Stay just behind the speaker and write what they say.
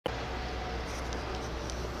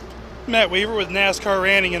Matt Weaver with NASCAR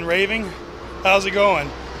Ranting and Raving. How's it going?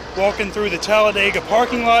 Walking through the Talladega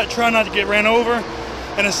parking lot, trying not to get ran over.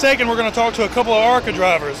 In a second, we're going to talk to a couple of ARCA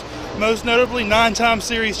drivers, most notably 9-time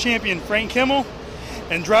series champion Frank Kimmel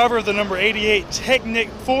and driver of the number 88 Technic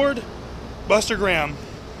Ford, Buster Graham.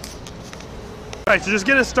 All right, so just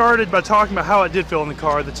get us started by talking about how it did feel in the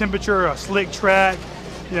car. The temperature, a slick track,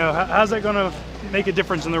 you know, how's that going to make a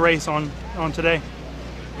difference in the race on today?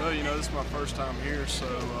 Well, you know, this is my first time here, so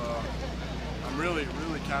I'm really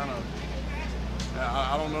kind of,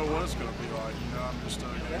 I don't know what it's going to be like. You know, I'm just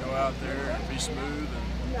going to go out there and be smooth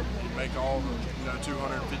and make all the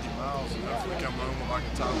 250 miles and hopefully come home with like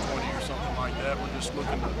a top 20 or something like that. We're just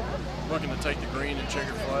looking to take the green and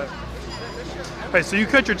checker flag. All right, so you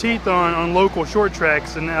cut your teeth on local short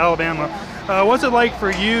tracks in Alabama. What's it like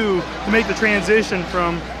for you to make the transition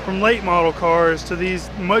from late model cars to these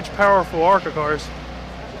much powerful ARCA cars?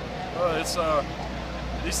 It's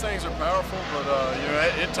these things are powerful, but you know,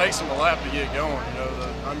 it takes them a lap to get going. You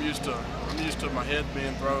know, I'm used to my head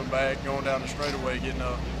being thrown back, going down the straightaway, getting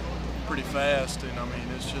up pretty fast, and I mean,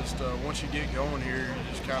 it's just once you get going here,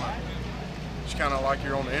 you just kind of like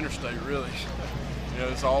you're on the interstate, really. You know,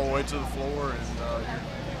 it's all the way to the floor, and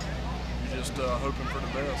you're just hoping for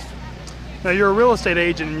the best. Now, you're a real estate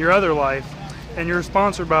agent in your other life, and you're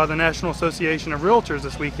sponsored by the National Association of Realtors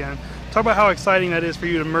this weekend. Talk about how exciting that is for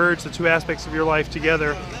you to merge the two aspects of your life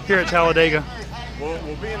together here at Talladega. Well,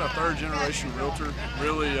 being a third-generation realtor,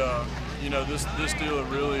 really, you know, this deal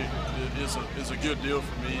really is a good deal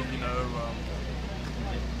for me. You know,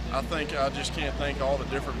 I think I just can't thank all the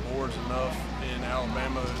different boards enough in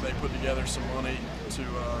Alabama that they put together some money to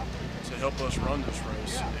help us run this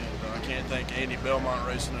race. And I can't thank Andy Belmont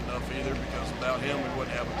Racing enough either, because without him we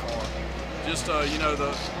wouldn't have a car. Just you know,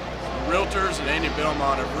 the realtors and Andy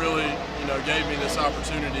Belmont have really, you know, gave me this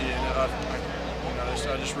opportunity, and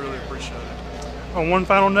I just really appreciate it. On one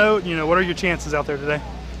final note, you know, what are your chances out there today?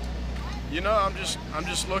 You know, I'm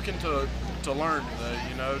just looking to learn today.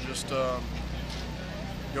 You know, just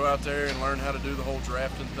go out there and learn how to do the whole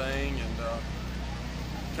drafting thing, and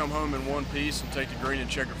come home in one piece and take the green and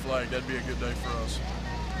checker flag. That'd be a good day for us.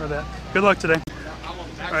 For that. Good luck today.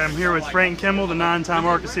 All right, I'm here with Frank Kimmel, the 9-time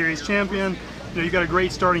ARCA Series champion. You know, you got a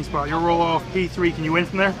great starting spot. You'll roll off P3. Can you win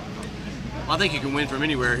from there? Well, I think you can win from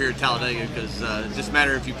anywhere here at Talladega, because it just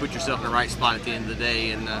matters if you put yourself in the right spot at the end of the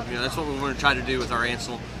day. And you know, that's what we want to try to do with our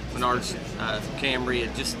Ansel, Menards, Camry.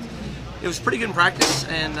 It was pretty good in practice,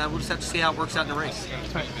 and we'll just have to see how it works out in the race.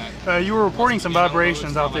 You were reporting some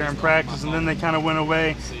vibrations out there in practice, and then they kind of went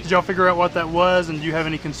away. Did y'all figure out what that was, and do you have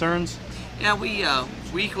any concerns? Yeah, we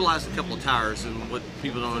equalized a couple of tires, and what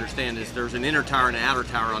people don't understand is there's an inner tire and an outer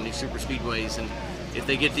tire on these super speedways, and if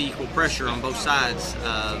they get the equal pressure on both sides,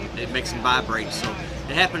 it makes them vibrate. So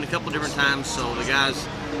it happened a couple of different times, so the guys,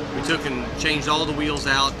 we took and changed all the wheels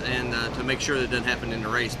out, and to make sure that it doesn't happen in the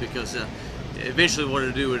race, because eventually what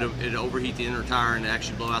it'll do, it'll overheat the inner tire and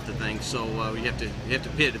actually blow out the thing. So you have to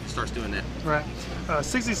pit if it starts doing that. Right.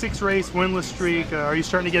 66 race winless streak. Are you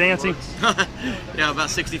starting to get antsy? Yeah, about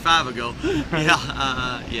 65 ago.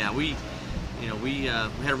 Yeah, yeah. We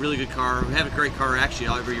had a really good car. We had a great car actually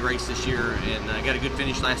every race this year, and got a good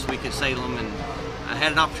finish last week at Salem, and I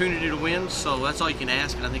had an opportunity to win. So that's all you can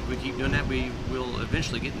ask, and I think if we keep doing that, we will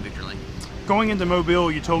eventually get in victory lane. Going into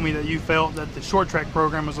Mobile, you told me that you felt that the short track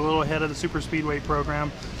program was a little ahead of the super speedway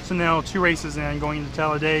program. So now 2 races in, going into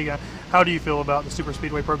Talladega, how do you feel about the super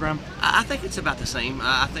speedway program? I think it's about the same.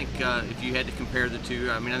 I think if you had to compare the two,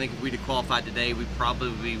 I mean, I think if we'd have qualified today, we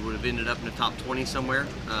probably would have ended up in the top 20 somewhere.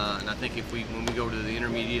 And I think if when we go to the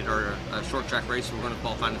intermediate or a short track race, we're going to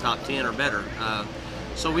qualify in the top 10 or better.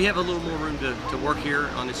 So we have a little more room to work here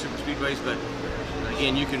on the super speedways, but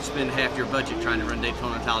again, you can spend half your budget trying to run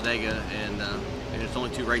Daytona and Talladega, and it's only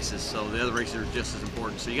 2 races, so the other races are just as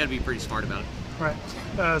important. So you got to be pretty smart about it.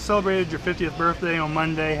 Right. Celebrated your 50th birthday on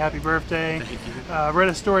Monday. Happy birthday. Thank you. Read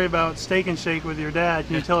a story about Steak and Shake with your dad.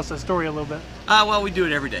 Can you tell us that story a little bit? Well, we do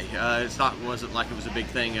it every day. Wasn't like it was a big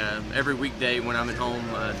thing. Every weekday when I'm at home,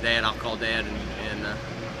 I'll call Dad, and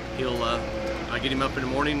I get him up in the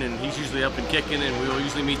morning, and he's usually up and kicking, and we'll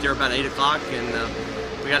usually meet there about 8 o'clock. And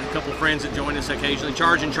we got a couple friends that join us occasionally.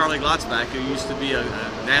 Charging Charlie Glotzback, who used to be a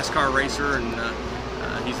NASCAR racer, and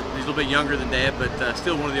he's a little bit younger than Dad, but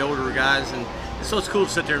still one of the older guys. And so it's cool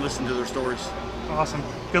to sit there and listen to their stories. Awesome.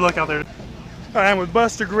 Good luck out there. All right, I'm with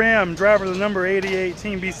Buster Graham, driver of the number 88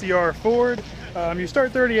 Team BCR Ford. You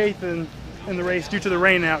start 38th in the race due to the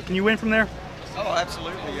rain out. Can you win from there? Oh,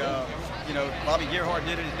 absolutely. You know, Bobby Gerhart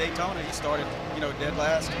did it at Daytona. He started, you know, dead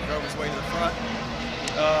last and drove his way to the front.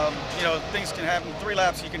 You know, things can happen. 3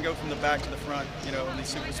 laps, you can go from the back to the front, you know, in these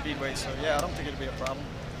super speedways. So, yeah, I don't think it'll be a problem.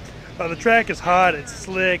 The track is hot, it's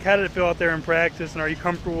slick. How did it feel out there in practice, and are you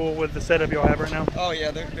comfortable with the setup y'all have right now? Oh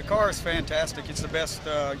yeah, the car is fantastic. It's the best.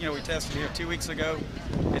 We tested here 2 weeks ago.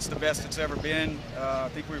 It's the best it's ever been. I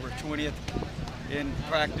think we were 20th in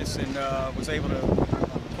practice and was able to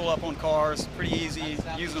pull up on cars pretty easy,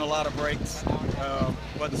 using a lot of brakes.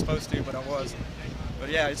 Wasn't supposed to, but I was. But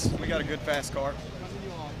yeah, we got a good fast car.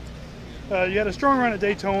 You had a strong run at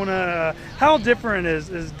Daytona. How different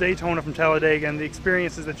is Daytona from Talladega and the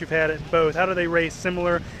experiences that you've had at both? How do they race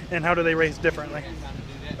similar and how do they race differently?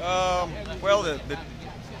 Well,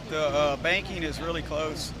 the banking is really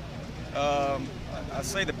close. I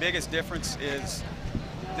say the biggest difference is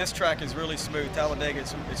this track is really smooth. Talladega,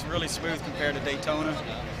 it's really smooth compared to Daytona.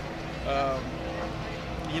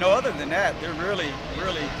 Other than that, they're really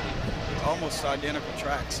almost identical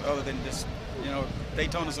tracks, other than just,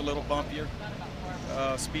 Daytona's a little bumpier.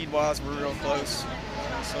 Speed-wise, we're real close.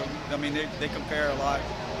 So, I mean, they compare a lot.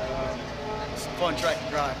 It's a fun track to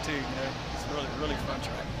drive, too. It's a really fun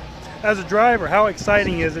track. As a driver, how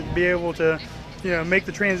exciting is it to be able to, make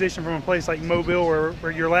the transition from a place like Mobile,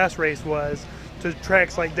 where your last race was, to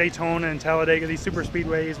tracks like Daytona and Talladega, these super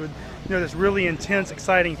speedways with, this really intense,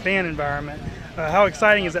 exciting fan environment? How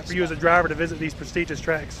exciting is that for you as a driver to visit these prestigious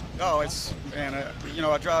tracks? Oh,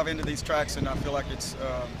 I drive into these tracks and I feel like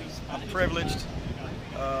I'm privileged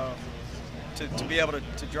to be able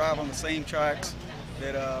to drive on the same tracks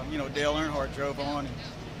that, Dale Earnhardt drove on.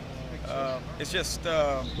 It's just,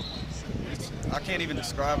 I can't even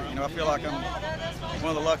describe it. I feel like I'm one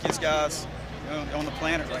of the luckiest guys on the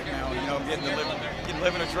planet right now. I'm getting to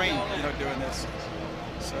live in a dream, doing this.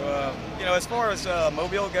 So, as far as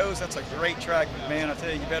Mobile goes, that's a great track. But man, I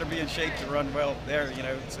tell you, you better be in shape to run well there.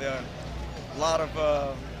 It's a lot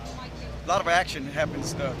of action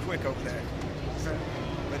happens quick over there.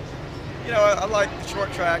 But I like the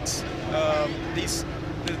short tracks.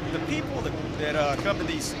 The people that come to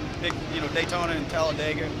these big, Daytona and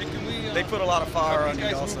Talladega, they put a lot of fire on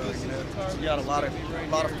it also. You got a lot of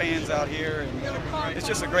fans out here, and it's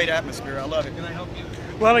just a great atmosphere. I love it.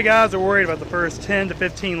 A lot of guys are worried about the first 10 to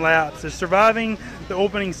 15 laps. Is surviving the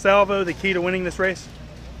opening salvo the key to winning this race?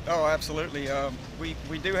 Oh, absolutely. We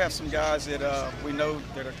do have some guys that we know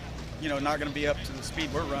that are, not going to be up to the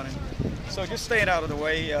speed we're running. So just staying out of the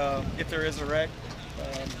way if there is a wreck.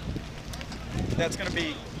 That's going to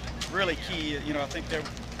be really key. I think there'll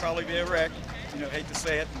probably be a wreck. Hate to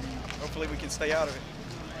say it, and hopefully we can stay out of it.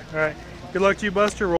 All right. Good luck to you, Buster.